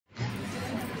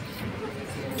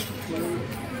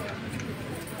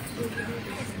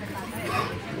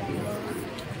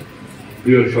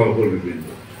প্রিয় সহকর্মীবৃন্দ,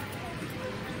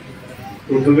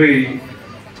 প্রথমেই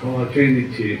ক্ষমা চেয়ে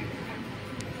নিচ্ছি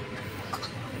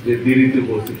যে দেরিতে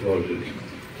উপস্থিত হওয়ার জন্য।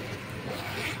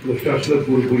 দোষটা আসলে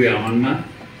পুরোপুরি আমার না,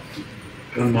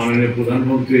 কারণ মাননীয়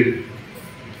প্রধানমন্ত্রীর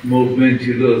মুভমেন্ট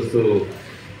ছিল, so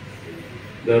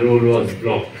the road was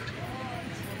blocked.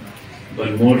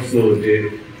 But more so যে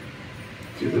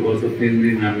গত 3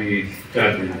 দিন আমি 4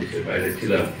 দিন দেশের বাইরে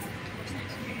ছিলাম,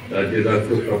 তার যে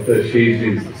সপ্তাহের সেই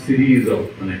দিন সিরিজ অফ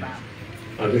মানে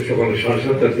আজকে সকালে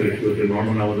 7:30 থেকে শুরু হচ্ছে।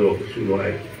 নর্মাল আমাদের অফিস শুরু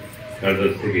হয়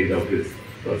 10:30 থেকে, অফিস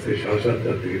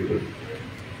 7:30 থেকে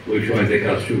ওই সময় থেকে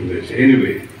কাজ শুরু হয়েছে।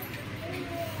 এনিওয়ে,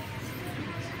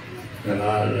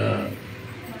 আর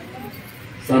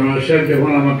সানোয়ার সাহেব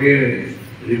যখন আমাকে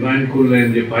রিমাইন্ড করলেন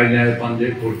যে ফাইনাল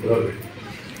পাঞ্জাব করতে হবে,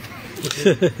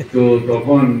 তো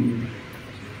তখন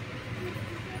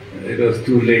ইট ওয়াজ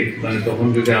টু লেট। মানে তখন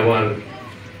যদি আবার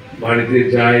বাড়িতে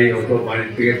যাই অথবা বাড়ি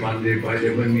থেকে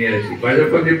পাঞ্জাব নিয়ে আসি, পাঞ্জাব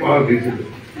পাওয়া গেছিল,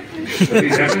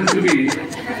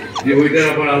 যে ওইটার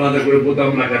আবার আলাদা করে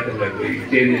বোতাম লাগাতে লাগবে,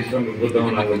 চেনের সঙ্গে বোতাম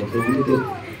লাগানো, ওগুলো তো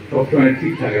সবসময়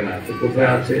ঠিক থাকে না। তো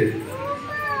কোথায় আছে,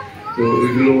 তো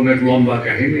ওইগুলো অনেক লম্বা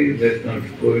কাহিনী,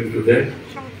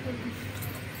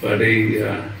 বাট এই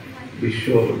বিশ্ব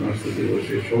নার্স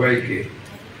দিবসে সবাইকে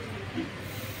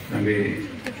আমি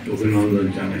অভিনন্দন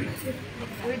জানাই।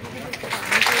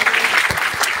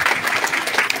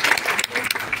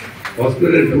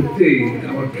 হসপিটালে ঢুকতেই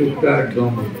আমার চোখটা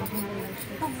একদম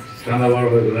টানা বার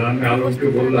হয়ে গেল। আমি আলমকে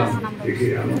বললাম, দেখি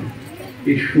আলম,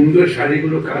 এই সুন্দর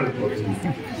শাড়িগুলো কার পছন্দ?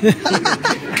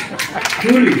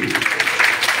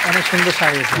 অনেক সুন্দর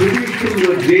শাড়ি, খুবই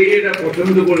সুন্দর। যে এটা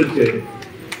পছন্দ করেছে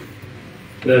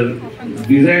তার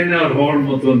ডিজাইনার হওয়ার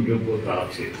মতন যোগ্যতা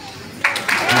আছে।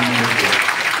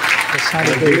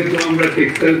 যেহেতু আমরা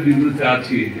টেক্সটাইল বিজনেসে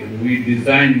আছি, we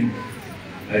design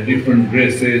different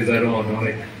dresses and all,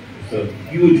 like it's a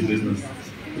huge business.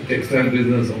 The textile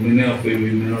business, many of you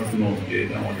may not know, যে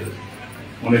এটা আমাদের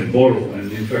অনেক বড়। and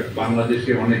in fact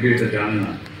বাংলাদেশে অনেকে এটা জানে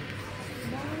না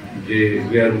যে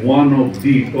we are one of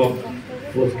the top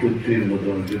first 2-3 এর মধ্যে,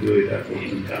 যদিও এটা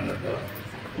করছেন কানাডা,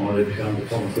 আমাদের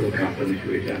সমস্ত কোম্পানি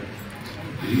হয়ে যায়।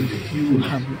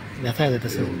 দেখা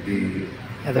যাচ্ছে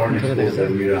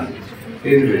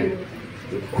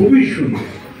খুবই সুন্দর।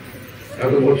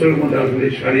 এত বছরের মধ্যে আসলে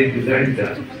শাড়ির ডিজাইনটা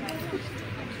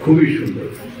খুবই সুন্দর,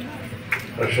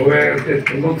 আর সবাই একটা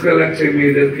চমৎকার লাগছে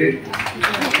মেয়েদেরকে।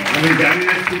 আমি জানি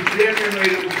না সুপ্রিয়া কেন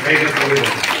এরকম ভাইটা করে,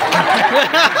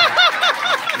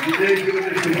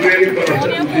 সুপ্রিয়াকে করা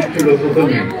উচিত ছিল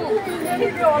প্রথমে,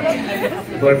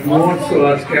 বাট মোস্ট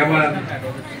আজকে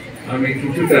আমি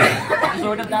কিছুটা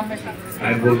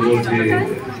আমি বলবো যে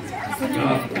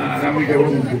আমি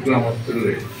যখন ঢুকলাম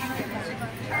হসপিটালে,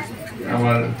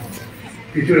 আমার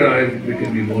কিছুটা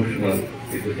ইমোশনাল,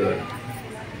 কিছুটা,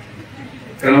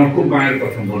 কারণ আমার খুব মায়ের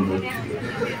কথা মনে হচ্ছিল,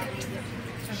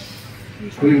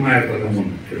 খুবই মায়ের কথা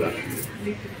মনে হচ্ছিল আসলে।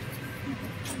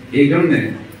 এই জন্যে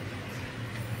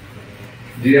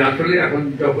যে আসলে এখন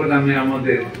যখন আমি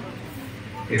আমাদের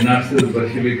এই নার্সেস বা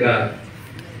সেবিকা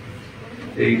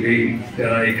এই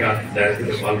যারা এই কাজ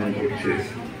দায়িত্বটা পালন করছে,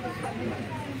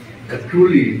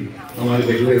 ট্রুলি আমার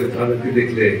দেখলে, তাদেরকে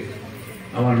দেখলে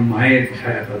আমার মায়ের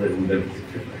ছায়া তাদের মধ্যে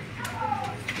দেখতে পাই।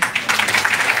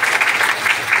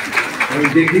 আমি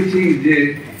দেখেছি যে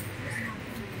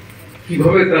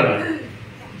কিভাবে তারা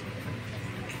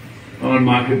আমার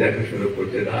মাকে দেখাশোনা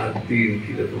করছে রাত দিন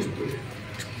কিরকম করে।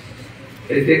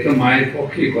 এটা একটা মায়ের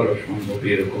পক্ষে করা সম্ভব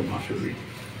এরকম আসলে।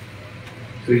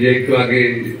 তুই যে একটু আগে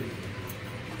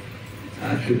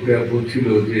সুপ্রিয়া বলছিল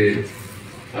যে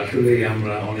আসলে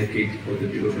আমরা অনেকেই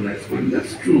পদ্ধতি অর্গানাইজ করি,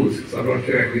 দ্যাটস ট্রু,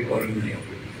 একই করেননি।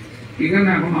 এখানে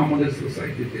এখন আমাদের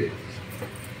সোসাইটিতে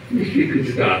নিশ্চয়ই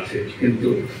কিছুটা আছে, কিন্তু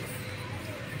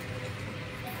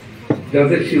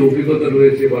যাদের সেই অভিজ্ঞতা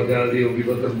রয়েছে বা যারা এই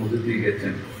অভিজ্ঞতার মধ্যে দিয়ে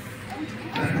গেছেন,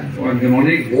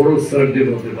 অনেক বড় সার্জারি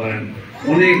হতে পারেন,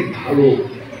 অনেক ভালো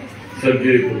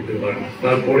সার্জারি করতে পারেন,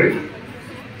 তারপরে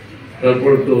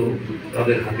তো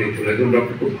তাদের হাতে চলে যায়।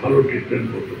 ডক্টর খুব ভালো ট্রিটমেন্ট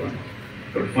করতে পারেন,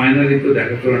 বাট ফাইনালি তো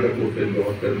দেখাশোনাটা করতেন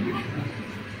ব্যবস্থার বিষয় না।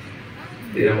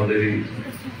 এই আমাদের এই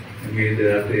মেয়েদের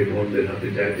হাতে, বোনদের হাতে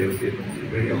যায়, যেহেতু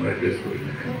আমরা অ্যাড্রেস করি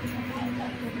না।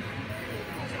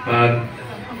 আর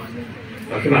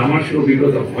আসলে আমার সে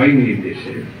অভিজ্ঞতা হয়নি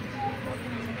দেশে,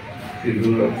 কিন্তু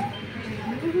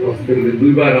হসপিটালে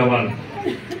 2বার আমার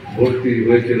ভর্তি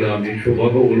হয়েছিল। আমি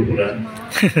সৌভাগ্য বলবো না,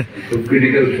 খুব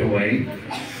ক্রিটিক্যাল সময়,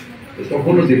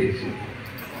 তখনও দেখেছি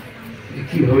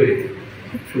কিভাবে।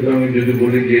 শুধু আমি যদি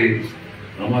বলি যে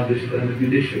আমার দেশে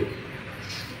বিদেশেও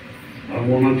আমার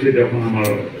মনে হচ্ছে, যখন আমার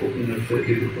ওপেনার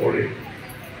সার্জারি পরে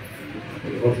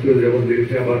হসপিটাল যখন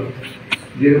দেখেছি, আবার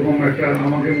যেরকম একটা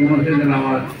আমাকে মনে হচ্ছে যেন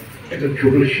আমার একটা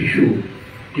ছোট শিশু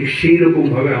ঠিক সেই রকম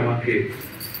ভাবে আমাকে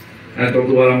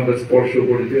ততবার আমাকে স্পর্শ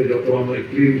করেছে, যত আমাকে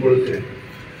ক্লিন করেছে।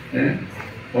 হ্যাঁ,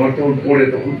 আমার তখন পরে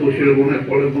তখন তো সেরকম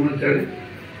পরে মনে চায়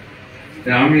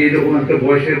আমি এরকম একটা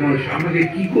বয়সের মানুষ আমাকে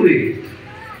কি করে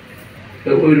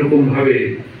ওই রকম ভাবে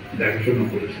দেখাশোনা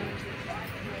করেছে।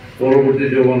 পরবর্তী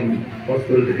যখন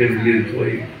হসপিটাল থেকে রিলিজ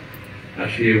হয়ে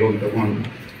আসি এবং তখন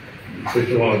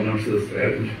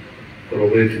করা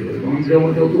হয়েছিল এবং যেমন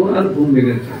ততবার ঘুম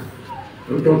ভেঙেছে,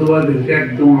 ততবার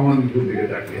একদম আমার ঘুম থেকে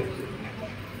তাকিয়ে আছে।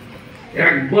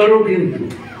 একবারও কিন্তু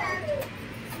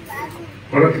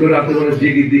হঠাৎ করে রাতের বেলা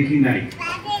জেগে দেখি নাই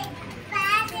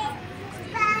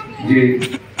যে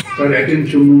তার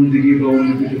অ্যাটেনশন দিকে বা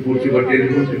অন্য কিছু করছে বা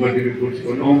টেলিফোন বা টিভি করছে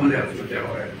বা নর্মালি আসলে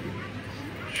যাওয়া হয়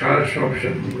সারা সব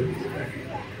সামনে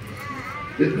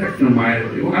একটা মায়ের।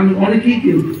 এবং আমি অনেকেই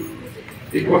কিন্তু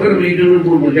এই কথাটা আমি এই জন্য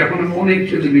বলবো যে এখন আমি অনেক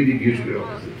ছেলে মেয়ে জিজ্ঞেস করে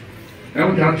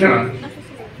এখন চাচা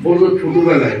বললো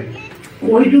ছোটবেলায়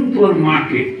কয়জন তোমার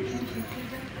মাকে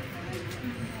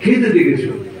খেতে দেখেছ?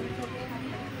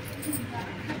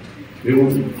 এবং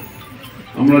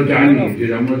আমরা জানি যে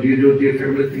আমরা যে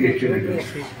থাকলে দিয়েছে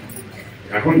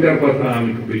এখনকার কথা আমি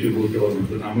খুব বেশি বলতে পারবো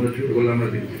না। আমরা ছোটবেলা আমরা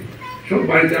দেখছি সব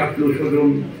বাড়িতে আত্মীয় স্বজন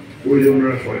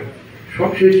পরিজনরা হয়,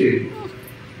 সব শেষে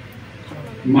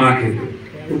মা খেত।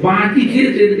 মা কি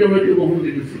খেয়েছে এদিকে আমরা কেউ কখন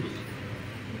দেখেছি?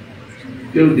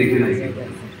 কেউ দেখে নাই।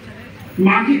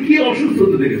 মাকে কি অসুস্থ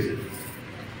হতে দেখেছে?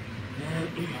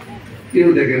 কেউ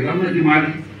দেখে আমরা কি মার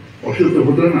অসুস্থ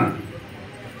হতো না?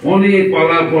 অনেক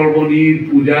পালা পর্বণ, ঈদ,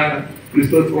 পূজা,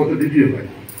 ক্রিসমাস, কত কিছুই হয়,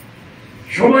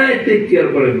 সবাই টেক কেয়ার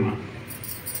করেন মা।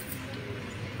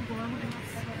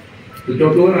 তো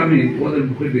যতবার আমি তোমাদের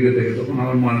মুখের দিকে দেখে তখন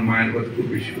আমার মায়ের কথা খুব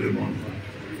বেশি করে মনে হয়,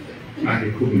 মাকে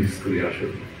খুব মিস করি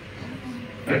আসলে।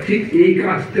 আর ঠিক এই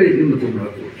কাজটাই কিন্তু তোমরা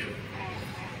করছো।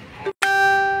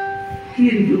 কি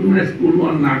রিকগনাইজ করলো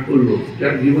আর না করলো,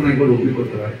 যার জীবনে একবার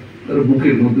অভিজ্ঞতা হয় তার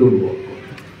বুকের মধ্যে অনুভব করে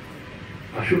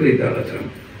আসলে তারা চান।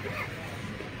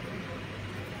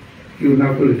 কেউ না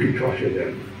করলে কিছু আসে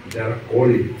যায় না, যারা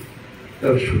করে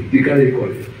তারা সত্যিকারে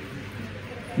করে।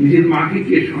 নিজের মাকে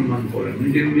কে সম্মান করে,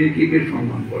 নিজের মেয়েকে কে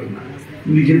সম্মান করে না,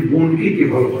 নিজের বোনকে কে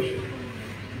ভালোবাসে?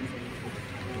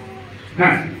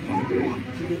 হ্যাঁ,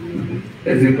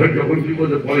 যখন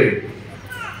বিপদে পড়ে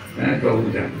তখন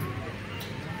জান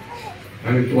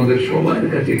আমি তোমাদের সবার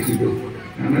কাছে কৃতজ্ঞ।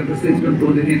 আমি একটা সেন্টেন্স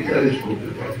তোমাদের এনকারেজ করতে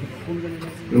পারি।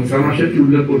 এবং সামার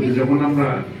উল্লেখ করছে যখন আমরা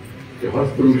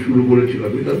হসপিটাল শুরু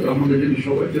করেছিলাম, এটা তো আমাদের জন্য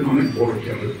সবার জন্য অনেক বড়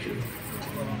চ্যালেঞ্জ ছিল।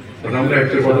 কারণ আমরা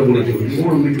একটা কথা বলেছি,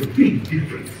 বিগ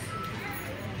ডিফারেন্স,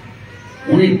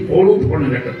 অনেক বড়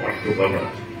ধরনের একটা পার্থক্য আমরা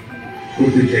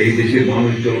করতে চাই এই দেশের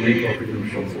মানুষদের অনেক অপেক্ষণ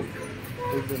সম্পর্কে।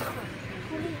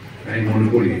 আমি মনে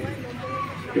করি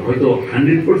যে হয়তো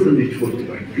 100% রিচ করতে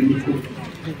পারি, কিন্তু খুব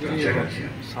কাছাকাছি,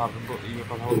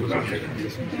 খুব কাছাকাছি।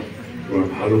 তোমরা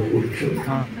ভালো করছো,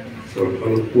 তোমরা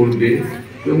ভালো করবে।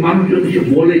 তো মানুষজন কিছু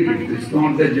বলে, কিন্তু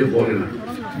যে বলে না,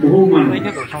 বহু মানুষ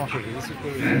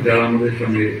যারা আমাদের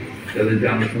সঙ্গে যাদের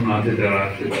জানাশোনা আছে, যারা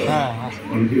আছে,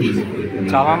 অনেকে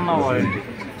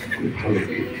খুব ভালো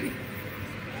পেয়েছি।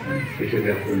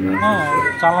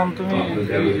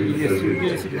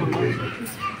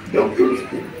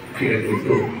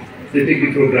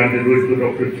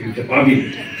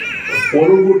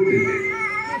 পরবর্তীতে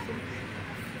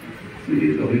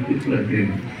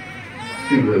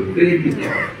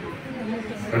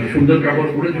সুন্দর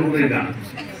কাপড় পরে চলে না,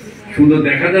 সুন্দর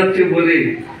দেখা যাচ্ছে বলে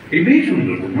এমনি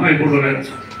সুন্দর নয় বলবো না।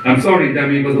 আমি সরি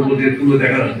আমি এই কথা বলতে, সুন্দর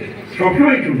দেখা যাচ্ছে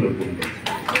সবসময় সুন্দর করবো।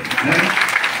 হ্যাঁ,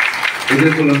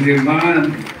 ওদের বললাম যে মা,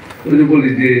 ওই যে বলি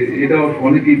যে এটা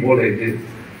অনেকেই বলে যে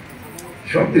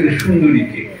সব থেকে সুন্দরী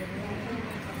কে,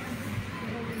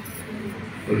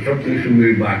 সব থেকে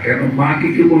সুন্দরী মা। কেন মাকে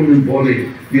কেউ কোনদিন বলে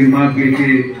যে মা বেঁচে,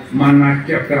 মা নাক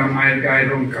চাপটা, মায়ের গায়ের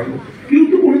রং কালো? কেউ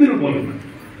তো কোনোদিনও বলে না,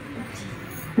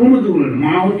 কোনোদিন বলে না।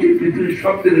 মা হচ্ছে পৃথিবীর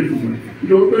সব থেকে সুন্দরী,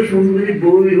 যত সুন্দরী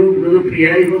বই হোক, যত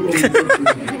প্রিয়াই হোক,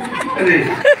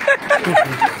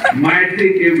 মায়ের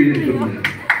থেকে কেউ বেশি সুন্দর।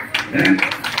 হ্যাঁ,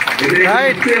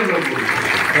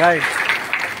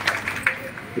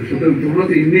 সুতরাং তোমরা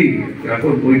তো এমনি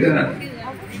এখন বইটা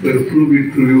prove it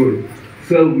through your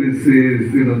services,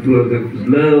 through the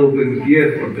love and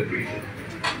care for the patient.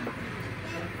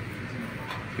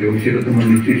 এবং সেটা তোমার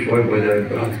নিশ্চয়ই সবাই বজায়।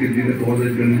 আজকের দিনে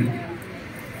তোমাদের জন্য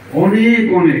অনেক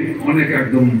অনেক অনেক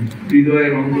একদম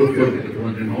হৃদয়ের অন্তঃস্থল থেকে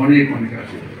তোমার জন্য অনেক অনেক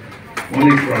আশীর্বাদ,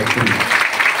 অনেক প্রার্থনা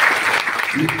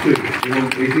নিশ্চয়ই। এবং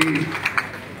এটি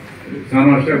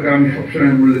সানমাসটাকে আমি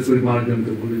সবসময় উল্লেখ করি,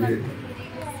 মানুষজনকে বলি যে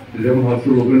যখন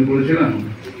হসপিটাল ওপেন করেছিলাম,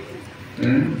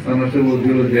 সানমাসটা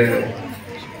বলছিল যে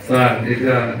স্যার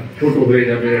এটা ছোট হয়ে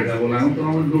যাবে, এটা বলে আমি তো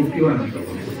আমার লোক কি হয় না,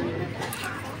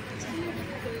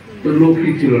 তো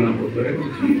লোকই ছিল না প্রথমে, এখন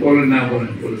কি বলেন না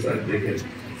বলেন বলে স্যার দেখে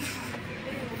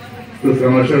তো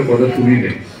আমার সাথে কথা শুনি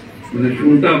নেই, যদি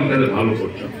শুনতাম তাহলে ভালো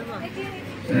করতাম,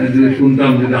 যদি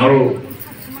শুনতাম যদি আরো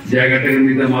জায়গাটাকে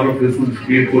নিতাম, আরো ফেসবুক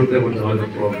ক্রিয়েট করতে করতে হয়তো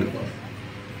প্রবলেম হয়।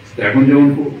 এখন যেমন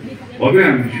হবে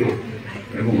আমি শিওর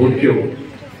এবং হচ্ছেও,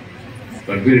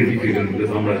 ভেরি ডিফিকাল্ট,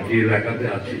 বিকজ আমরা যে এলাকাতে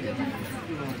আছি।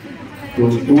 তো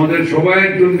তোমাদের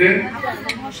সবাইয়ের জন্য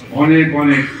অনেক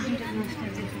অনেক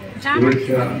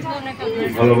শুভেচ্ছা,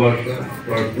 ভালোবাসা,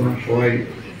 প্রার্থনা সবাই,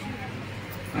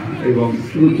 এবং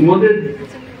শুধু তোমাদের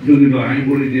যদি নয়, আমি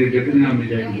বলি যে যেখানে আমি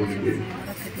যাই বলি যে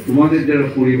তোমাদের যারা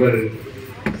পরিবারের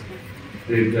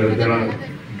যারা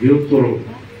বৃহত্তর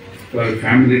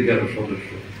ফ্যামিলির যারা সদস্য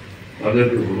তাদের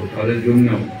হলো, তাদের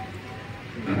জন্যও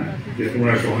যে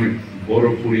তোমরা একটা অনেক বড়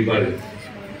পরিবারের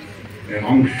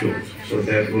অংশ,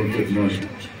 নয়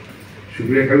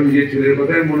শুক্রিয়া খালু যে ছেলের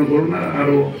কথাই মনে করো না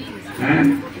আরো, হ্যাঁ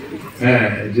হ্যাঁ,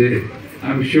 যে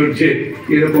আমি শিওর যে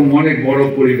এরকম অনেক বড়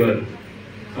পরিবার,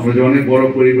 আমরা যে অনেক বড়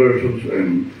পরিবারের সদস্য,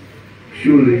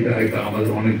 শিওর এটা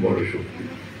আমাদের অনেক বড় শক্তি।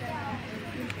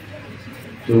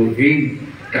 তো এই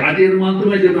কাজের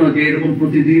মাধ্যমে যেন এরকম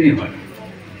প্রতিদিনই হয়।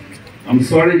 আমি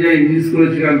সরি যে মিস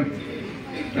করেছিলাম,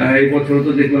 এই বছর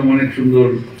তো দেখলাম অনেক সুন্দর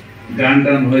গান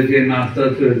টান হয়েছে, নাচ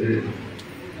টাচ হয়েছে,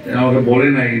 আমাকে বলে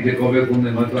নাই যে কবে কোন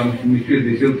দিন, হয়তো আমি নিশ্চয়ই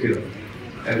দেশেও ছিলাম,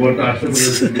 একবার তো আসতে পারে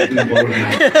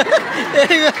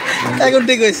এখন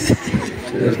ঠিক হয়েছে।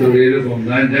 তো এরকম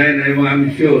গান যায় না, এবং আমি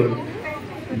শিওর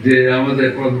যে আমাদের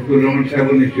রহমান সাহেব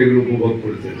নিশ্চয়ই এগুলো উপভোগ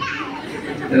করেছেন,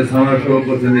 সামার সহ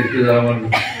করছেন, নিশ্চয়ই আমার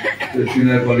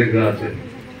সিনিয়র কলিগরা আছেন।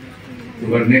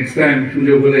 এবার নেক্সট টাইম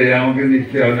সুযোগ হলে আমাকে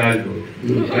নিশ্চয়ই আমি আসবো।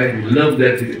 I love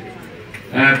that.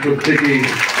 প্রত্যেকেই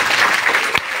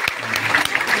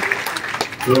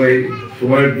সবাই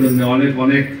সবার জন্য অনেক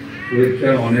অনেক শুভেচ্ছা,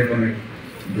 অনেক অনেক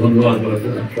ধন্যবাদ।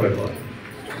 সবাই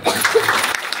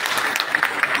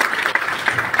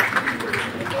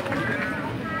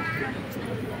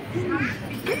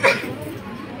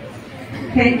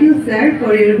Thank you, sir,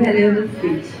 for your valuable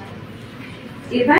speech.